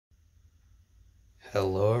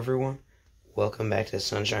Hello everyone, welcome back to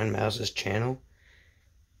Sunshine Mouse's channel,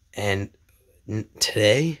 and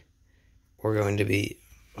today we're going to be,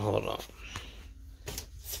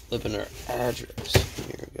 flipping our address.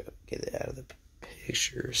 Here we go, get it out of the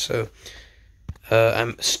picture. So,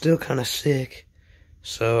 I'm still kind of sick,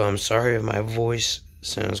 so I'm sorry if my voice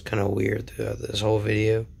sounds kind of weird throughout this whole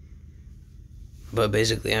video, but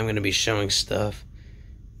basically I'm going to be showing stuff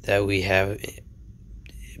that we have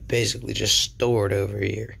basically just stored over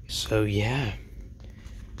here. So yeah,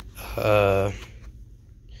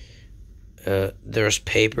 there's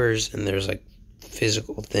papers and there's like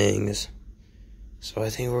physical things. So I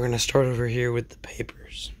think we're gonna start over here with the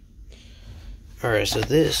papers. Alright, so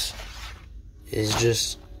this is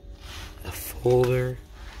just a folder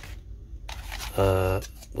with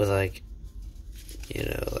like,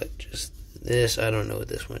 like just this. I don't know what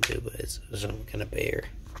this one do, but it's some kind of bear.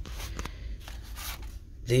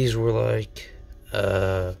 These were like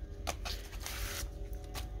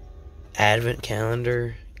advent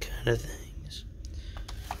calendar kind of things.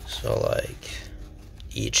 So like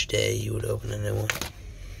each day you would open a new one.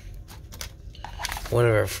 One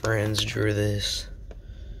of our friends drew this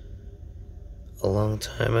a long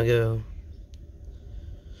time ago.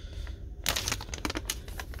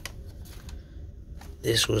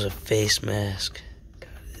 This was a face mask. God,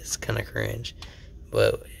 it's kind of cringe,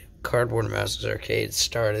 but Cardboard Mouse's Arcade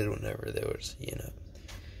started whenever there was,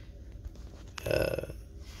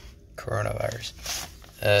 coronavirus.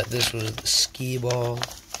 This was the skee ball,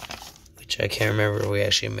 which I can't remember if we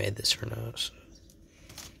actually made this or not. So.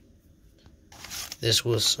 This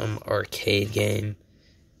was some arcade game.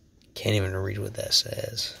 Can't even read what that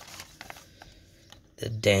says. The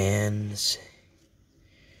Dancing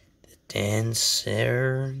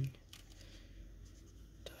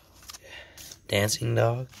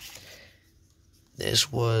Dog.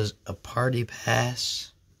 This was a party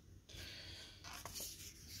pass.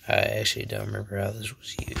 I actually don't remember how this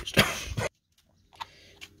was used.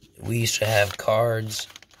 We used to have cards,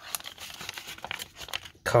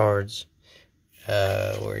 where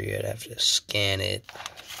you'd have to scan it,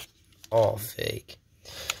 all fake.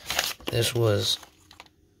 This was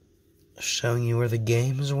showing you where the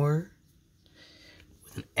games were,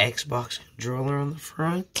 with an Xbox controller on the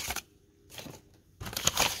front.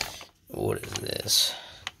 What is this?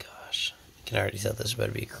 Gosh, I can already tell this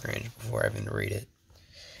better be cringe before I even read it.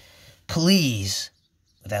 Please,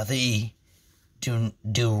 without the E, do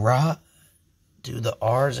the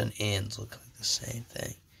R's and N's look like the same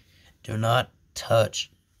thing. Do not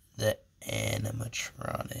touch the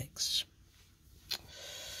animatronics.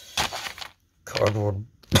 Cardboard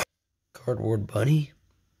bunny.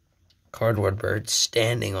 Cardboard bird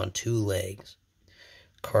standing on two legs.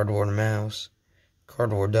 Cardboard mouse.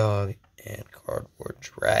 Cardboard dog, and cardboard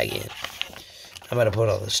dragon. I'm going to put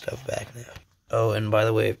all this stuff back now. Oh, and by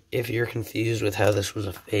the way, if you're confused with how this was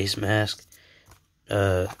a face mask,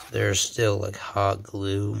 there's still like hot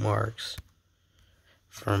glue marks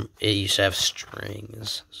from it. Used to have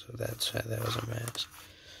strings, so that's how that was a mask.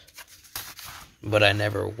 But I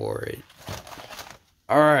never wore it.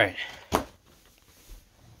 Alright.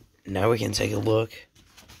 Now we can take a look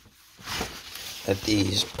at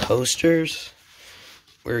these posters.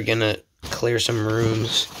 We're gonna clear some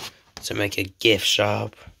rooms to make a gift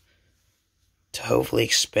shop to hopefully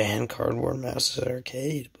expand Cardboard Mouse's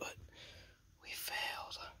Arcade, but we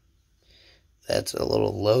failed. That's a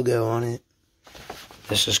little logo on it.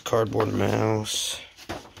 This is Cardboard Mouse.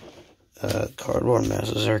 Cardboard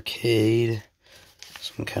Mouse's Arcade.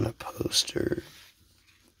 Some kind of poster.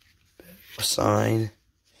 A sign.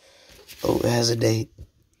 Oh, it has a date.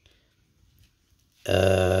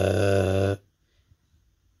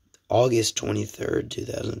 August 23rd,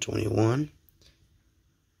 2021.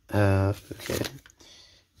 Okay.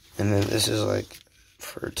 And then this is like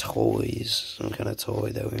for toys, some kind of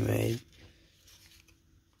toy that we made.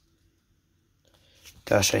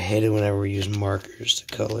 Gosh, I hate it whenever we use markers to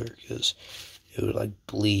color, because it would like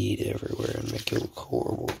bleed everywhere and make it look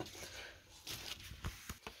horrible.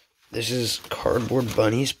 This is Cardboard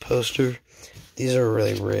Bunny's poster. These are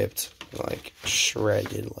really ripped, like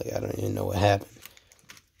shredded, like I don't even know what happened.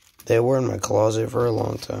 They were in my closet for a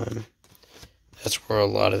long time. That's where a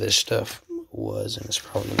lot of this stuff was, and it's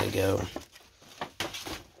probably going to go.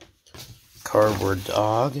 Cardboard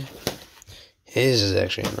dog. His is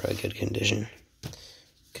actually in really good condition.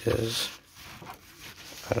 Because,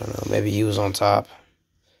 I don't know, maybe he was on top.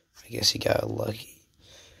 I guess he got lucky.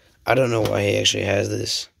 I don't know why he actually has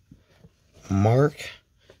this mark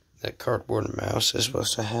that Cardboard Mouse is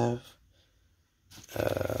supposed to have.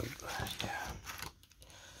 Yeah.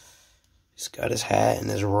 He's got his hat and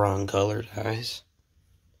his wrong colored eyes.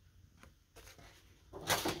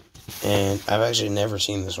 And I've actually never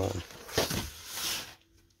seen this one.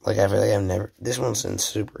 Like, I feel like I've never... This one's in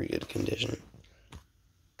super good condition,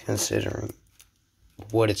 considering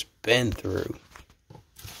what it's been through.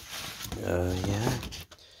 Yeah.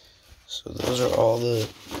 So those are all the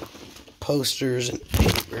posters and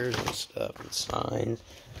papers and stuff and signs.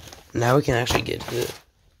 Now we can actually get to the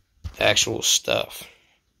actual stuff.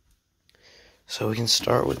 So we can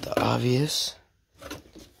start with the obvious.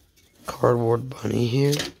 Cardboard bunny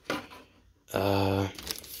here.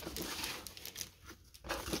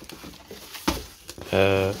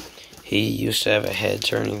 He used to have a head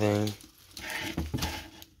turning thing.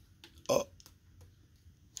 Oh.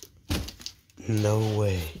 No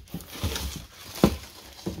way.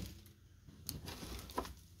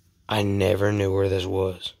 I never knew where this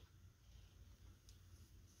was.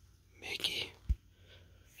 Mickey,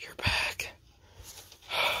 you're back.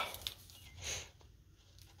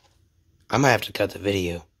 I might have to cut the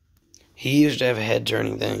video. He used to have a head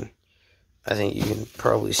turning thing. I think you can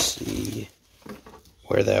probably see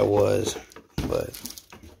where that was, but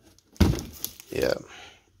yeah,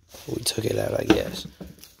 we took it out, I guess.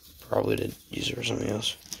 Probably to use it for something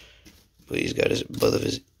else. But he's got both of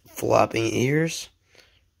his flopping ears.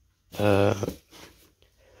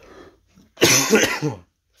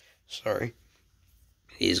 Sorry.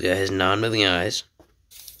 He's got his non-moving eyes.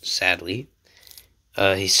 Sadly.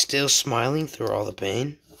 He's still smiling through all the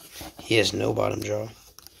pain. He has no bottom jaw.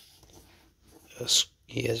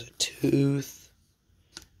 He has a tooth.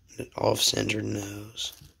 An off-centered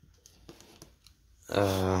nose.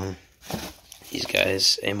 He's got his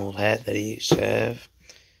same old hat that he used to have.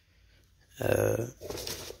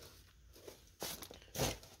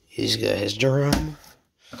 He's got his drum.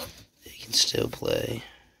 He can still play.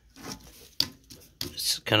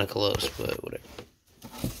 It's kind of close, but whatever.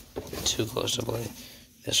 Too close to play.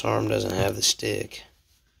 This arm doesn't have the stick.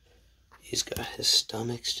 He's got his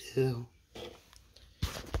stomach still.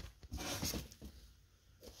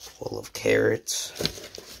 Full of carrots.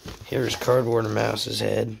 Here's Cardboard Mouse's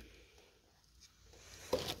head.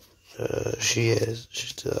 She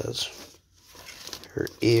still has her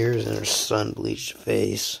ears and her sun-bleached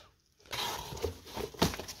face.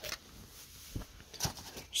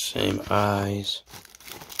 Same eyes.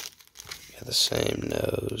 Got the same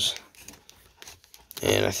nose.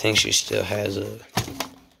 And I think she still has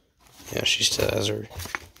she still has her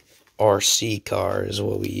RC car is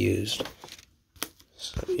what we used.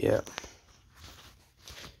 So, yeah.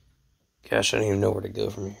 Gosh, I don't even know where to go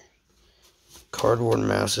from here. Cardboard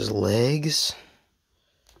Mouse's legs.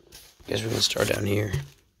 Guess we can start down here.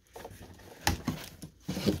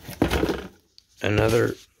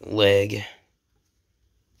 Another leg.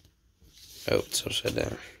 Oh, it's upside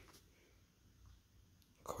down.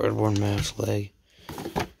 Cardboard Mouse leg.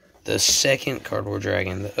 The second Cardboard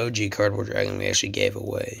Dragon, the OG Cardboard Dragon, we actually gave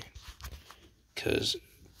away. Because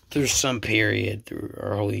there's some period through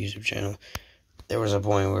our whole YouTube channel, there was a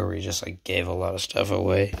point where we just like gave a lot of stuff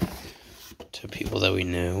away to people that we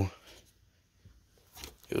knew.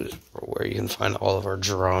 It was where you can find all of our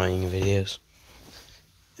drawing videos.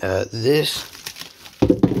 This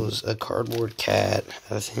was a cardboard cat,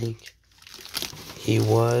 I think. He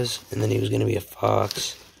was, and then he was going to be a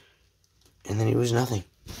fox, and then he was nothing.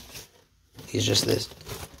 He's just this.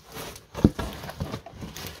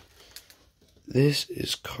 This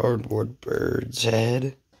is Cardboard Bird's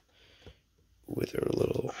head with her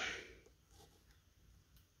little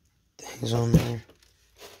things on there.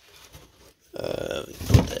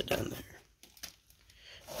 Put that down there.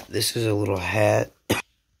 This is a little hat. I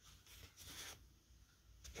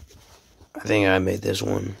think I made this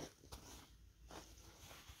one.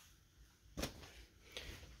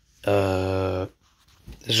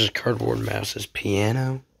 This is Cardboard Mouse's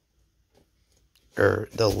piano. Or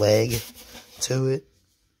the leg to it.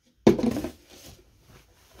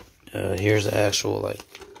 Here's the actual, like,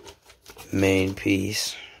 main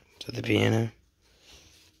piece to the piano.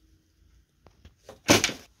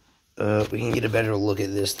 We can get a better look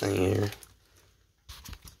at this thing here.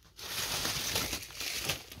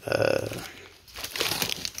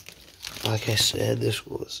 Like I said, this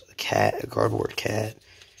was a cat, a cardboard cat.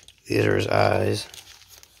 These are his eyes.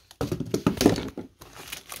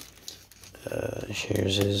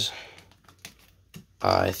 Here's his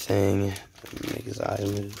eye thing. Make his eyes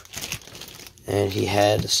move. And he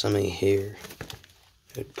had something here.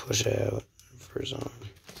 It would push out for his arm.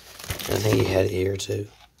 And I think he had ear too.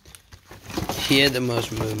 He had the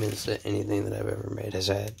most movements that anything that I've ever made has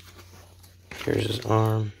had. Here's his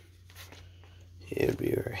arm. He would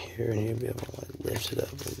be right here, and he'd be able to like lift it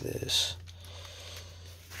up like this.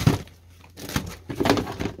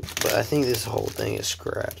 But I think this whole thing is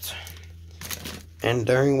scrapped. And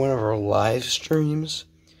during one of our live streams,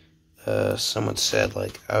 someone said,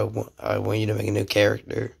 like, I want you to make a new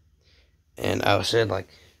character. And I said, like,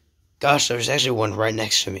 gosh, there's actually one right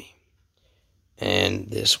next to me. And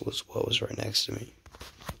this was what was right next to me.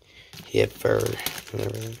 He had fur and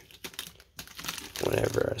everything.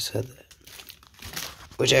 Whenever I said that.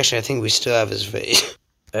 Which actually, I think we still have his face.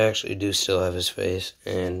 I actually do still have his face.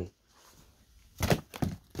 And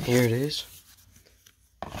here it is.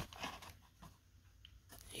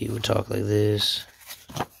 He would talk like this.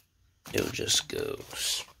 It would just go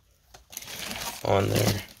on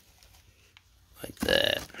there. Like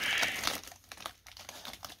that.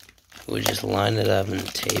 We would just line it up and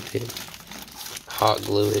tape it. Hot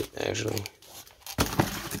glue it, actually.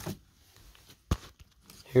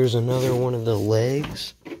 Here's another one of the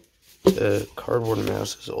legs. The Cardboard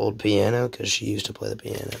Mouse's old piano, because she used to play the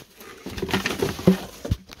piano.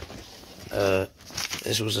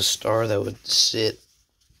 This was a star that would sit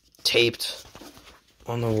taped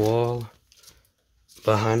on the wall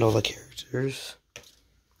behind all the characters.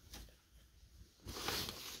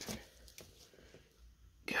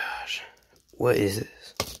 Gosh, what is this?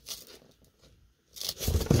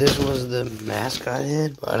 This was the mascot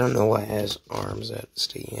head, but I don't know why it has arms that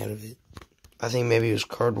sticking out of it. I think maybe it was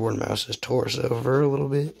Cardboard Mouse's torso over a little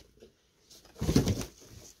bit.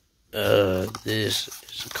 This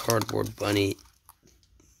is a Cardboard Bunny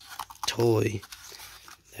toy.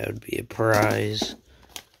 That would be a prize.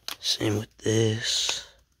 Same with this.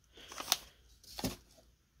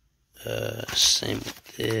 Same with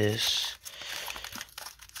this.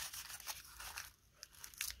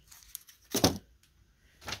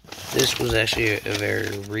 This was actually a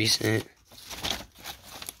very recent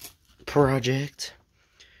project.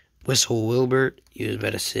 Whistle Wilbert, he was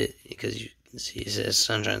about to sit, because you can see it says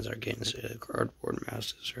Sunshine's Arcade instead of Cardboard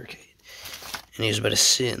Mouse's Arcade. And he was about to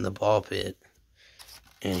sit in the ball pit,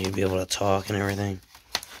 and he'd be able to talk and everything.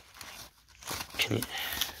 Can you...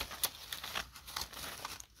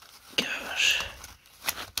 Gosh.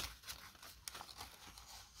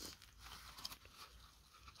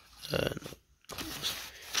 Yeah.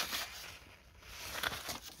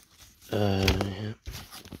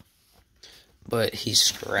 But he's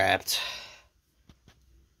scrapped.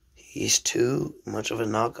 He's too much of a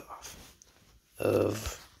knockoff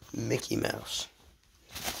of Mickey Mouse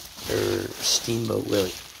or Steamboat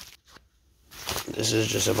Willie. This is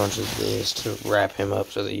just a bunch of this to wrap him up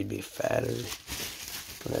so that he'd be fatter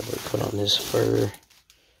whenever he put on his fur.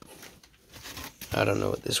 I don't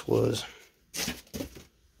know what this was.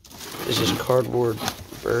 This is Cardboard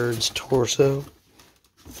Bird's torso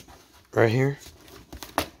right here.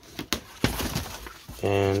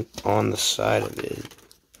 And on the side of it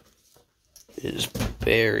is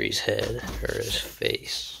Barry's head, or his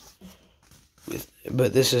face.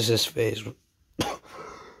 But this is his face.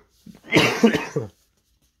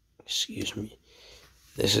 Excuse me.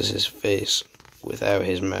 This is his face without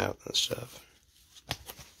his mouth and stuff.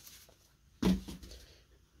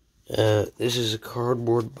 This is a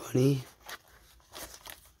Cardboard Bunny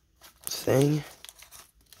thing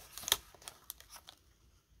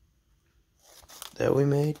that we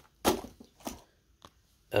made.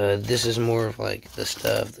 This is more of like the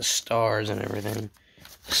stuff, the stars and everything,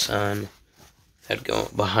 the sun that go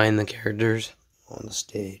behind the characters on the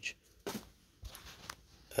stage.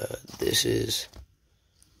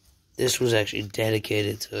 This was actually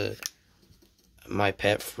dedicated to my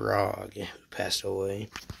pet frog who passed away.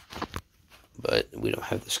 But we don't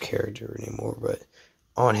have this character anymore. But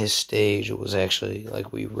on his stage, it was actually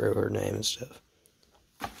like we wrote her name and stuff.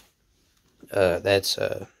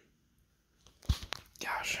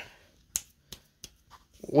 Gosh.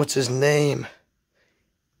 What's his name?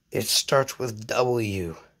 It starts with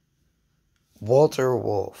W. Walter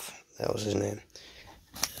Wolf. That was his name.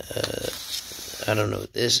 I don't know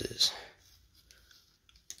what this is.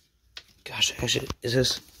 Gosh, actually, is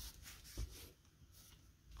this...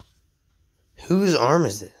 Whose arm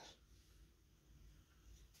is this?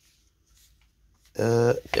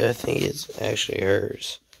 I think it's actually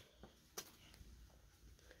hers.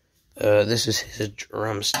 This is his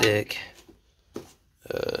drumstick.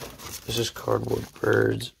 This is Cardboard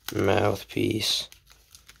Bird's mouthpiece.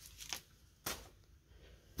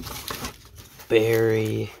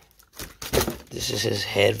 Barry. This is his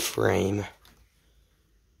head frame.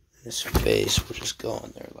 His face will just go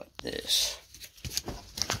on there like this.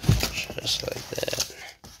 Just like that.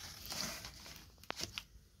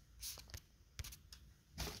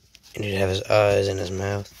 And he'd have his eyes and his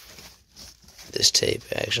mouth. This tape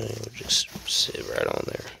actually would just sit right on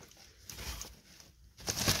there.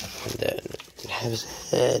 And then it'd have his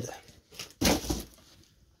head.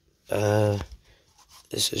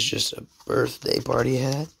 This is just a birthday party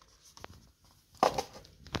hat.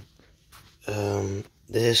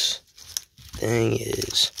 This thing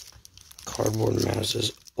is Cardboard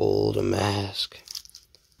Mouse's old mask.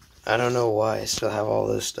 I don't know why I still have all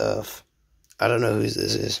this stuff. I don't know whose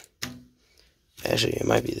this is. Actually, it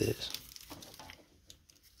might be this.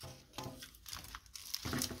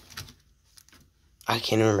 I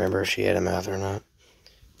can't even remember if she had a mouth or not.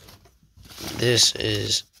 This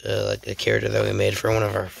is like a character that we made for one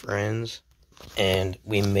of our friends. And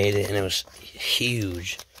we made it and it was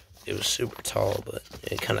huge. It was super tall, but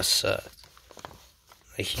it kind of sucked.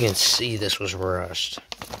 Like you can see this was rushed.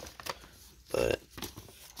 But,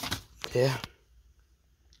 yeah.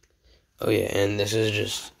 Oh yeah, and this is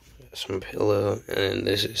just some pillow. And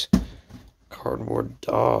this is Cardboard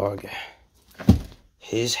Dog.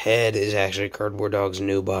 His head is actually Cardboard Dog's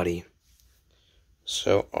new body.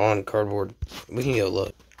 So on Cardboard, we can go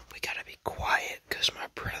look. We gotta be quiet because my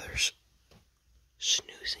brother's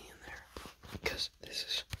snoozing in there. Because this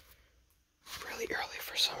is really early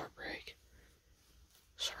for summer break.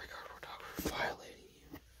 Sorry, Cardboard Dog, for violating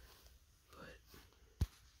you. But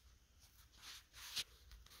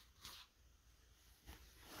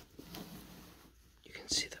you can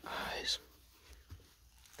see the eyes,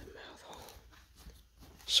 the mouth hole.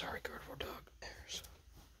 Sorry, Cardboard Dog.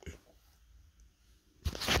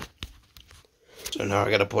 So now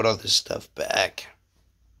I gotta put all this stuff back.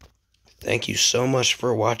 Thank you so much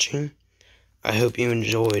for watching. I hope you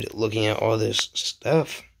enjoyed looking at all this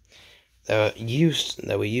stuff that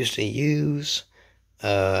we used to use.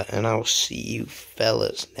 And I'll see you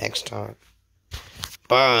fellas next time.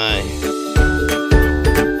 Bye.